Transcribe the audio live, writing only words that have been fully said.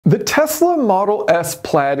The Tesla Model S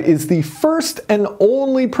Plaid is the first and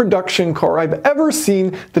only production car I've ever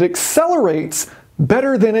seen that accelerates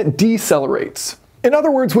better than it decelerates. In other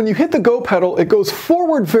words, when you hit the go pedal, it goes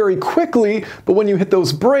forward very quickly, but when you hit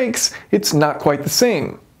those brakes, it's not quite the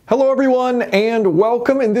same. Hello everyone, and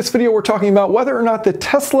welcome. In this video, we're talking about whether or not the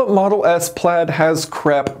Tesla Model S Plaid has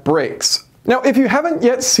crap brakes. Now, if you haven't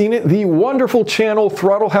yet seen it, the wonderful channel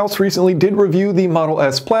Throttle House recently did review the Model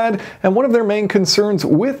S Plaid, and one of their main concerns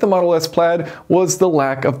with the Model S Plaid was the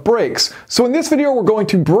lack of brakes. So in this video, we're going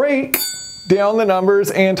to break down the numbers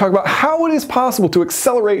and talk about how it is possible to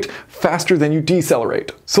accelerate faster than you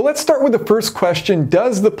decelerate. So let's start with the first question.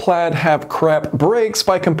 Does the Plaid have crap brakes,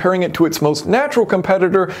 by comparing it to its most natural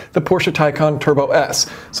competitor, the Porsche Taycan Turbo S?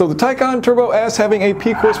 So the Taycan Turbo S having a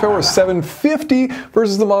peak horsepower of 750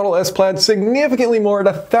 versus the Model S Plaid significantly more at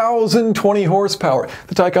 1,020 horsepower.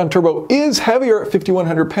 The Taycan Turbo is heavier at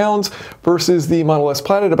 5,100 pounds versus the Model S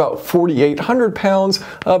Plaid at about 4,800 pounds.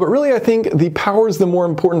 But really, I think the power is the more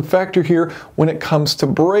important factor here when it comes to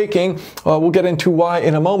braking. We'll get into why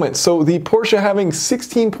in a moment. So the Porsche having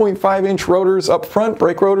 16.5-inch rotors up front,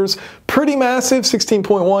 brake rotors, pretty massive,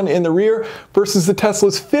 16.1 in the rear, versus the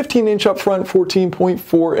Tesla's 15-inch up front,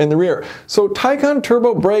 14.4 in the rear. So Taycan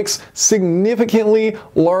Turbo brakes significantly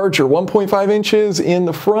larger, 1.5 inches in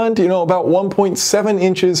the front, about 1.7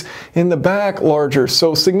 inches in the back larger.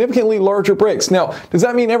 So significantly larger brakes. Now, does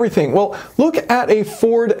that mean everything? Well, look at a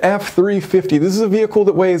Ford F350. This is a vehicle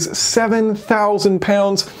that weighs 7,000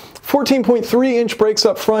 pounds, 14.3-inch brakes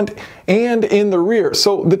up front and in the rear.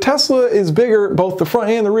 So the Tesla is bigger, both the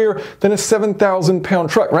front and the rear, than a 7,000-pound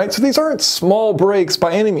truck, right? So these aren't small brakes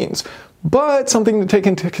by any means. But something to take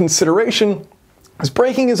into consideration is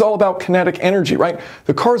braking is all about kinetic energy, right?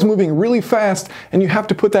 The car's moving really fast, and you have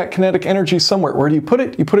to put that kinetic energy somewhere. Where do you put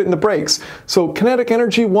it? You put it in the brakes. So kinetic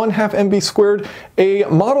energy, 1/2 mv squared. A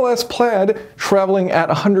Model S Plaid traveling at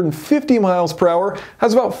 150 miles per hour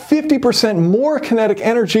has about 50% more kinetic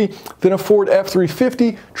energy than a Ford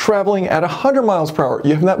F350 traveling at 100 miles per hour.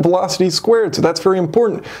 You have that velocity squared, so that's very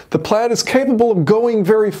important. The Plaid is capable of going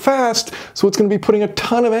very fast, so it's going to be putting a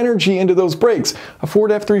ton of energy into those brakes. A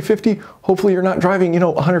Ford F350, hopefully you're not driving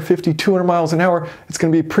 150, 200 miles an hour. It's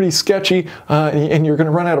going to be pretty sketchy, and you're going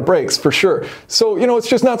to run out of brakes for sure. So, it's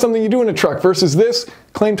just not something you do in a truck, versus this,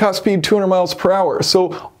 claim top speed 200 miles per hour.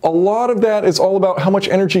 So a lot of that is all about how much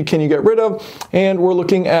energy can you get rid of, and we're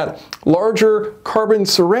looking at larger carbon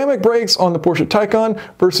ceramic brakes on the Porsche Taycan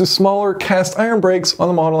versus smaller cast iron brakes on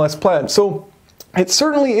the Model S Plaid. So it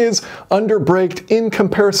certainly is under-braked in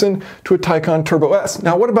comparison to a Taycan Turbo S.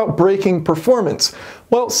 Now, what about braking performance?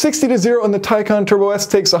 Well, 60 to 0 in the Taycan Turbo S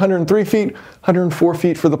takes 103 feet, 104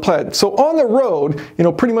 feet for the Plaid. So on the road,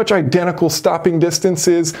 pretty much identical stopping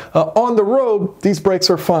distances. On the road, these brakes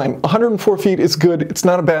are fine. 104 feet is good. It's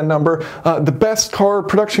not a bad number. The best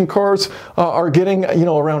production cars are getting,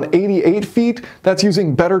 around 88 feet. That's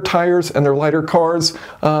using better tires and they're lighter cars.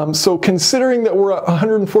 So considering that we're at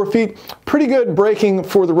 104 feet, pretty good braking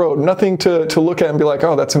for the road. Nothing to look at and be like,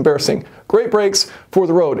 oh, that's embarrassing. Great brakes for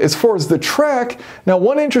the road. As far as the track, now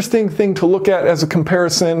one interesting thing to look at as a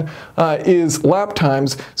comparison is lap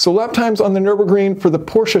times. So lap times on the Nürburgring for the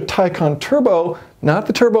Porsche Taycan Turbo, not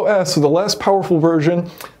the Turbo S, so the less powerful version,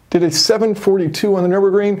 did a 7:42 on the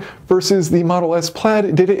Nürburgring versus the Model S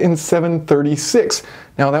Plaid did it in 7:36.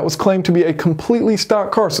 Now that was claimed to be a completely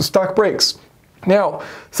stock car, so stock brakes. Now,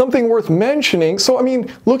 something worth mentioning, so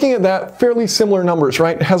looking at that, fairly similar numbers,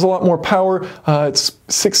 right? It has a lot more power. It's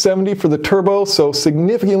 670 for the turbo, so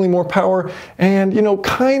significantly more power, and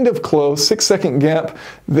kind of close, 6-second gap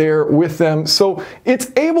there with them. So it's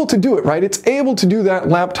able to do it, right? It's able to do that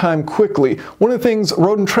lap time quickly. One of the things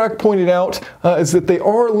Road and Track pointed out is that they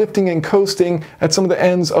are lifting and coasting at some of the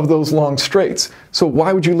ends of those long straights. So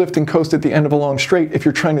why would you lift and coast at the end of a long straight if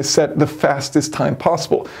you're trying to set the fastest time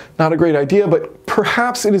possible? Not a great idea, but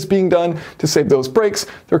perhaps it is being done to save those brakes.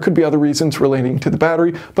 There could be other reasons relating to the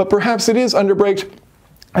battery, but perhaps it is under-braked,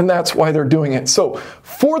 and that's why they're doing it. So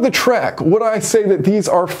for the track, would I say that these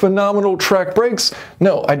are phenomenal track brakes?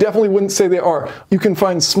 No, I definitely wouldn't say they are. You can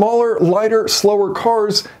find smaller, lighter, slower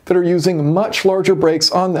cars that are using much larger brakes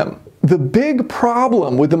on them. The big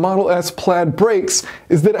problem with the Model S Plaid brakes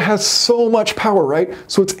is that it has so much power, right?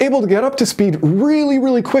 So it's able to get up to speed really,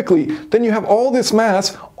 really quickly. Then you have all this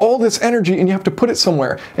mass, all this energy, and you have to put it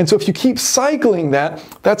somewhere. And so if you keep cycling that,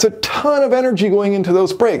 that's a ton of energy going into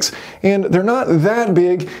those brakes. And they're not that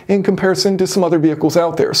big in comparison to some other vehicles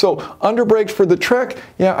out there. So under-braked for the track,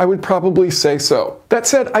 yeah, I would probably say so. That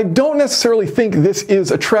said, I don't necessarily think this is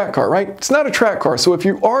a track car, right? It's not a track car. So if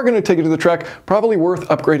you are going to take it to the track, probably worth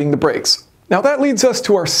upgrading the brakes. Now that leads us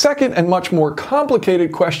to our second and much more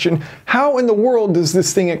complicated question: how in the world does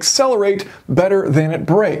this thing accelerate better than it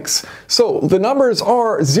brakes? So the numbers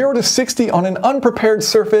are 0 to 60 on an unprepared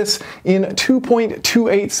surface in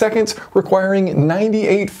 2.28 seconds, requiring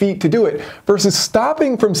 98 feet to do it, versus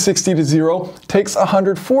stopping from 60 to 0 takes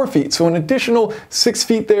 104 feet. So an additional 6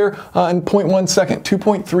 feet there in 0.1 second,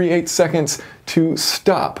 2.38 seconds to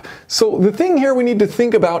stop. So the thing here we need to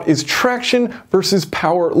think about is traction versus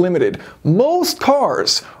power limited. Most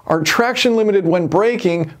cars are traction limited when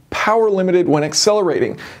braking, power limited when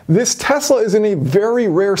accelerating. This Tesla is in a very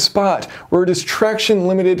rare spot where it is traction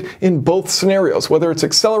limited in both scenarios, whether it's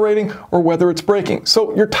accelerating or whether it's braking.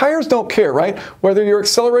 So your tires don't care, right? Whether you're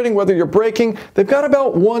accelerating, whether you're braking, they've got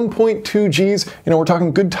about 1.2 Gs, we're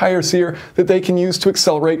talking good tires here, that they can use to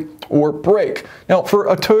accelerate or brake. Now for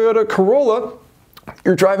a Toyota Corolla,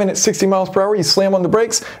 you're driving at 60 miles per hour, you slam on the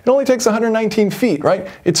brakes, it only takes 119 feet, right?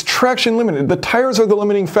 It's traction limited. The tires are the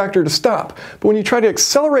limiting factor to stop. But when you try to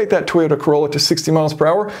accelerate that Toyota Corolla to 60 miles per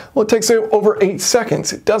hour, well, it takes over 8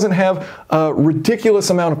 seconds. It doesn't have a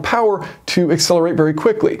ridiculous amount of power to accelerate very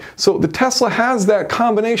quickly. So the Tesla has that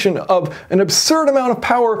combination of an absurd amount of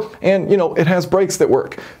power and, it has brakes that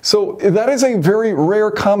work. So that is a very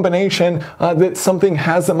rare combination that something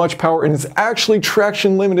has that much power and is actually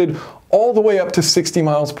traction limited all the way up to 60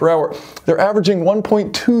 miles per hour. They're averaging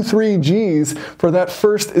 1.23 Gs for that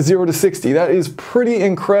first 0 to 60. That is pretty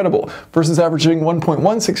incredible, versus averaging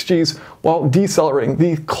 1.16 Gs while decelerating.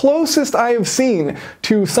 The closest I have seen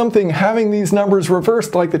to something having these numbers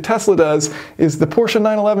reversed like the Tesla does is the Porsche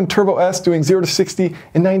 911 Turbo S doing 0 to 60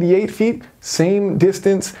 in 98 feet. Same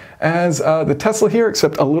distance as the Tesla here,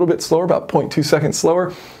 except a little bit slower, about 0.2 seconds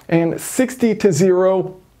slower, and 60 to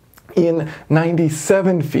 0 in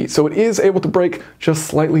 97 feet. So it is able to brake just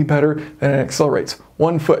slightly better than it accelerates.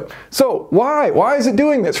 1 foot. So why is it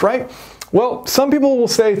doing this, right? Well, some people will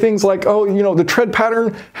say things like, oh, the tread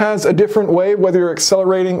pattern has a different way, whether you're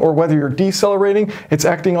accelerating or whether you're decelerating. It's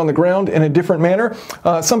acting on the ground in a different manner.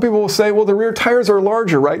 Some people will say, well, the rear tires are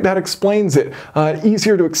larger, right? That explains it.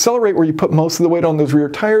 Easier to accelerate where you put most of the weight on those rear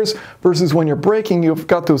tires, versus when you're braking, you've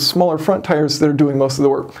got those smaller front tires that are doing most of the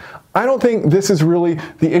work. I don't think this is really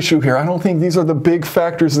the issue here. I don't think these are the big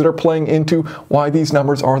factors that are playing into why these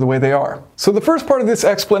numbers are the way they are. So the first part of this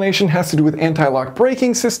explanation has to do with anti-lock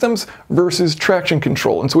braking systems versus traction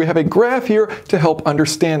control. And so we have a graph here to help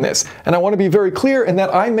understand this. And I want to be very clear in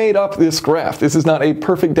that I made up this graph. This is not a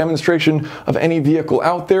perfect demonstration of any vehicle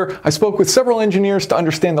out there. I spoke with several engineers to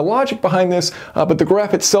understand the logic behind this, but the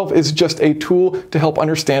graph itself is just a tool to help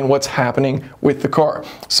understand what's happening with the car.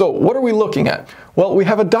 So what are we looking at? Well, we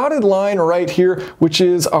have a dotted line right here, which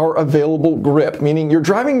is our available grip, meaning you're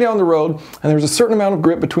driving down the road and there's a certain amount of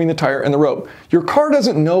grip between the tire and the road. Your car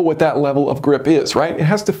doesn't know what that level of grip is, right? It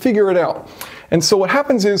has to figure it out. And so what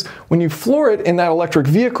happens is when you floor it in that electric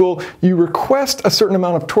vehicle, you request a certain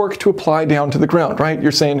amount of torque to apply down to the ground, right?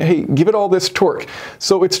 You're saying, hey, give it all this torque.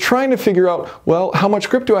 So it's trying to figure out, well, how much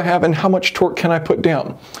grip do I have and how much torque can I put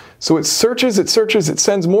down? So it searches, it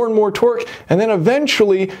sends more and more torque, and then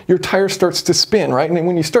eventually your tire starts to spin, right? And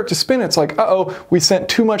when you start to spin, it's like, uh-oh, we sent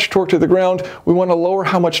too much torque to the ground. We want to lower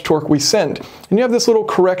how much torque we send. And you have this little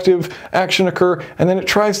corrective action occur, and then it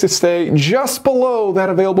tries to stay just below that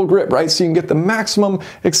available grip, right? So you can get the maximum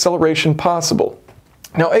acceleration possible.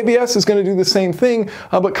 Now ABS is going to do the same thing,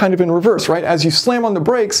 but kind of in reverse, right? As you slam on the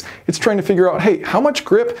brakes, it's trying to figure out, hey, how much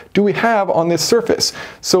grip do we have on this surface?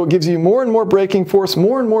 So it gives you more and more braking force,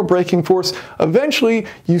 more and more braking force. Eventually,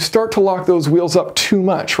 you start to lock those wheels up too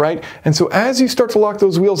much, right? And so as you start to lock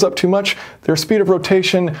those wheels up too much, their speed of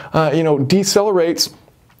rotation, decelerates.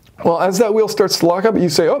 Well, as that wheel starts to lock up, you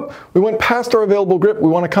say, oh, we went past our available grip, we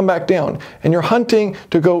want to come back down. And you're hunting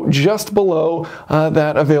to go just below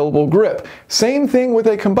that available grip. Same thing with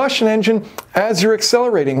a combustion engine as you're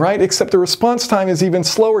accelerating, right? Except the response time is even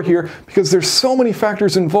slower here because there's so many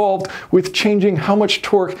factors involved with changing how much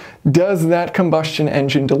torque does that combustion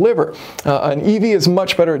engine deliver. An EV is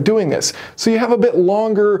much better at doing this. So you have a bit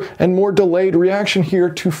longer and more delayed reaction here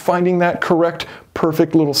to finding that correct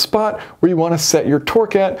perfect little spot where you want to set your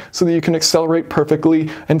torque at so that you can accelerate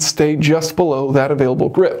perfectly and stay just below that available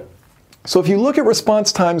grip. So if you look at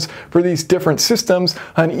response times for these different systems,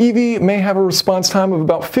 an EV may have a response time of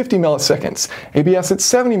about 50 milliseconds, ABS at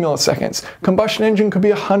 70 milliseconds, combustion engine could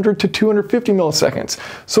be 100 to 250 milliseconds.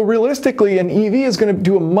 So realistically, an EV is going to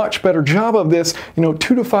do a much better job of this, 2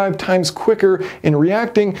 to 5 times quicker in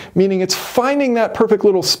reacting, meaning it's finding that perfect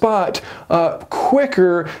little spot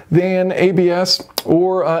quicker than ABS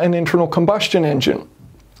or an internal combustion engine.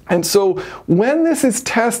 And so when this is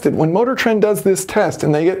tested, when Motor Trend does this test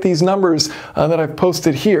and they get these numbers that I've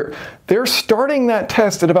posted here, they're starting that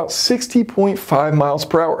test at about 60.5 miles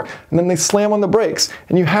per hour. And then they slam on the brakes.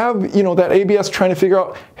 And you have, that ABS trying to figure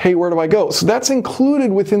out, hey, where do I go? So that's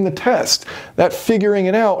included within the test, that figuring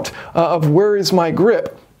it out of where is my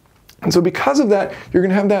grip. And so because of that, you're going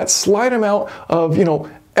to have that slight amount of,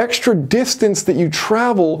 extra distance that you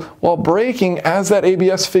travel while braking as that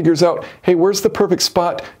ABS figures out, hey, where's the perfect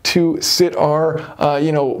spot to sit our,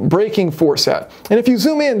 braking force at? And if you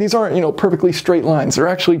zoom in, these aren't, perfectly straight lines. They're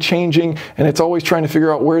actually changing, and it's always trying to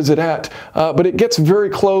figure out where is it at. But it gets very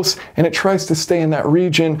close, and it tries to stay in that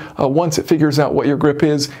region once it figures out what your grip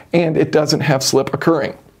is, and it doesn't have slip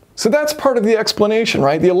occurring. So that's part of the explanation,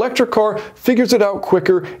 right? The electric car figures it out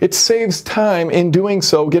quicker. It saves time in doing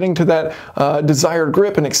so, getting to that desired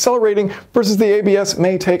grip and accelerating, versus the ABS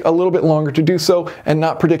may take a little bit longer to do so and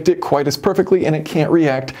not predict it quite as perfectly, and it can't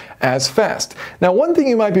react as fast. Now, one thing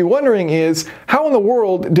you might be wondering is, how in the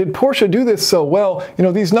world did Porsche do this so well?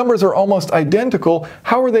 These numbers are almost identical.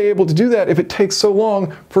 How are they able to do that if it takes so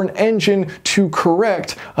long for an engine to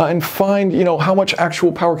correct and find, how much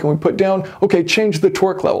actual power can we put down? Okay, change the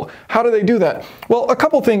torque level. How do they do that? Well, a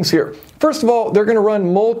couple things here. First of all, they're going to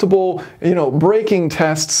run multiple, braking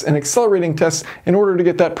tests and accelerating tests in order to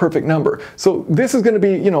get that perfect number. So this is going to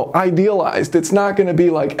be, idealized. It's not going to be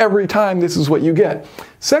like every time this is what you get.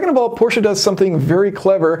 Second of all, Porsche does something very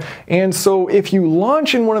clever, and so if you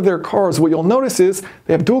launch in one of their cars, what you'll notice is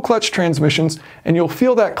they have dual clutch transmissions, and you'll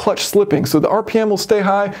feel that clutch slipping. So the RPM will stay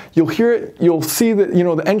high, you'll hear it, you'll see that,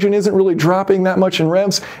 the engine isn't really dropping that much in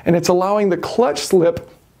revs, and it's allowing the clutch slip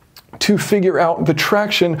to figure out the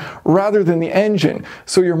traction rather than the engine.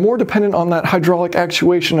 So you're more dependent on that hydraulic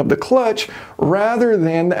actuation of the clutch rather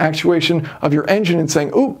than the actuation of your engine and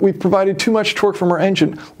saying, oop, we've provided too much torque from our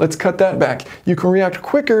engine, let's cut that back. You can react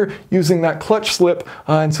quicker using that clutch slip,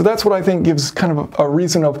 and so that's what I think gives kind of a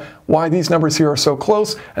reason of why these numbers here are so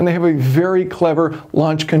close, and they have a very clever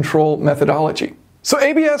launch control methodology. So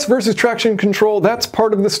ABS versus traction control, that's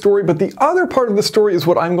part of the story, but the other part of the story is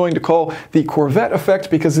what I'm going to call the Corvette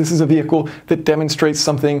effect, because this is a vehicle that demonstrates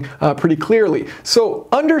something pretty clearly. So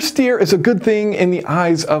understeer is a good thing in the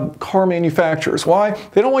eyes of car manufacturers. Why?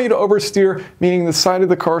 They don't want you to oversteer, meaning the side of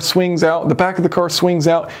the car swings out, the back of the car swings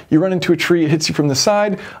out, you run into a tree, it hits you from the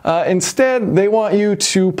side. Instead, they want you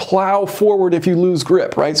to plow forward if you lose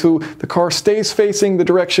grip, right? So the car stays facing the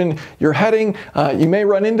direction you're heading. You may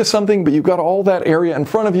run into something, but you've got all that area in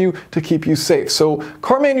front of you to keep you safe. So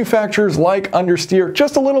car manufacturers like understeer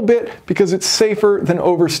just a little bit because it's safer than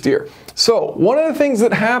oversteer. So one of the things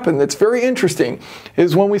that happened that's very interesting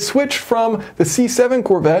is when we switched from the C7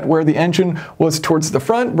 Corvette, where the engine was towards the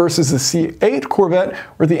front, versus the C8 Corvette,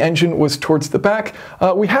 where the engine was towards the back,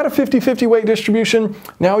 we had a 50-50 weight distribution.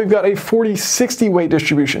 Now we've got a 40-60 weight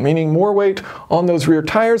distribution, meaning more weight on those rear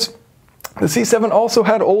tires. The C7 also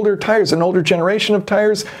had older tires, an older generation of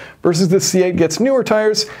tires, versus the C8 gets newer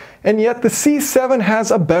tires, and yet the C7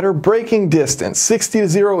 has a better braking distance, 60 to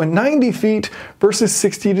 0 in 90 feet versus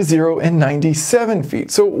 60 to 0 in 97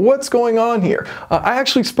 feet. So what's going on here? I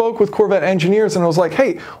actually spoke with Corvette engineers and I was like,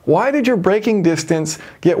 hey, why did your braking distance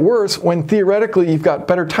get worse when theoretically you've got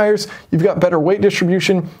better tires, you've got better weight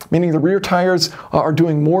distribution, meaning the rear tires are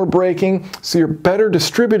doing more braking, so you're better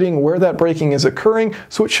distributing where that braking is occurring,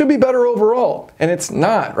 so it should be better overall, and it's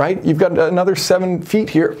not, right? You've got another 7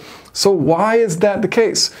 feet here. So why is that the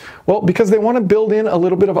case? Well, because they want to build in a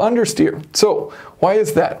little bit of understeer. So why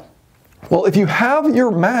is that? Well, if you have your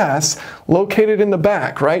mass located in the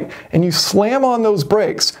back, right, and you slam on those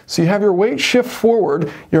brakes, so you have your weight shift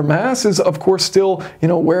forward, your mass is of course still,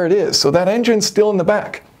 where it is. So that engine's still in the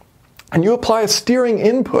back. And you apply a steering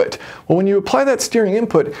input. Well, when you apply that steering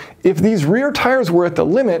input, if these rear tires were at the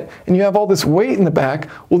limit and you have all this weight in the back,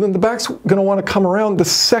 well, then the back's going to want to come around the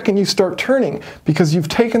second you start turning, because you've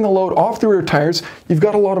taken the load off the rear tires, you've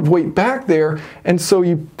got a lot of weight back there, and so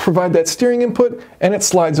you provide that steering input and it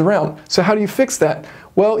slides around. So how do you fix that?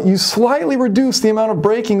 Well, you slightly reduce the amount of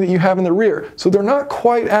braking that you have in the rear. So they're not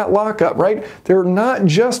quite at lockup, right? They're not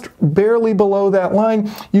just barely below that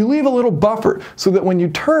line. You leave a little buffer so that when you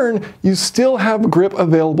turn, you still have grip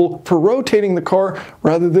available for rotating the car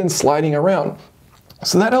rather than sliding around.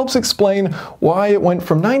 So that helps explain why it went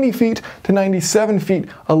from 90 feet to 97 feet,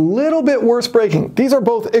 a little bit worse braking. These are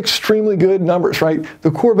both extremely good numbers, right?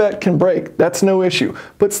 The Corvette can brake, that's no issue,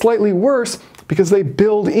 but slightly worse because they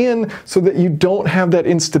build in so that you don't have that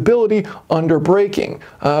instability under braking.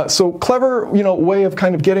 So clever, way of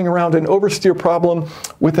kind of getting around an oversteer problem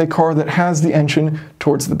with a car that has the engine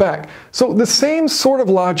towards the back. So the same sort of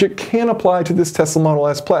logic can apply to this Tesla Model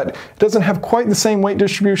S Plaid. It doesn't have quite the same weight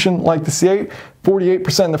distribution like the C8,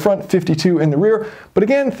 48% in the front, 52% in the rear. But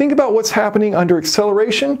again, think about what's happening under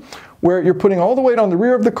acceleration, where you're putting all the weight on the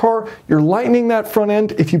rear of the car, you're lightening that front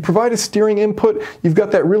end. If you provide a steering input, you've got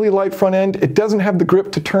that really light front end, it doesn't have the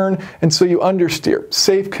grip to turn, and so you understeer.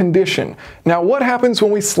 Safe condition. Now what happens when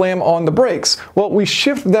we slam on the brakes? Well, we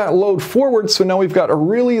shift that load forward, so now we've got a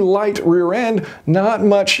really light rear end, not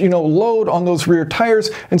much load on those rear tires,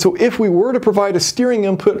 and so if we were to provide a steering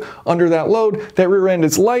input under that load, that rear end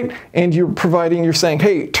is light, and you're saying,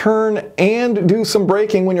 hey, turn and do some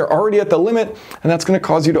braking when you're already at the limit, and that's going to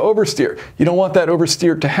cause you to oversteer. You don't want that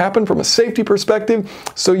oversteer to happen from a safety perspective,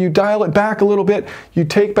 so you dial it back a little bit. You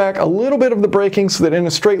take back a little bit of the braking so that in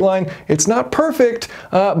a straight line, it's not perfect,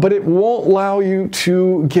 but it won't allow you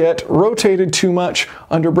to get rotated too much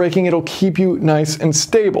under braking. It'll keep you nice and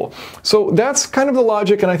stable. So that's kind of the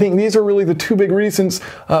logic, and I think these are really the two big reasons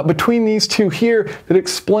between these two here that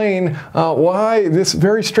explain why this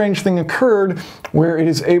very strange thing occurred where it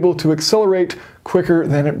is able to accelerate quicker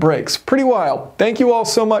than it brakes. Pretty wild. Thank you all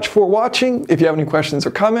so much for watching. If you have any questions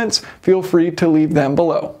or comments, feel free to leave them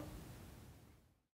below.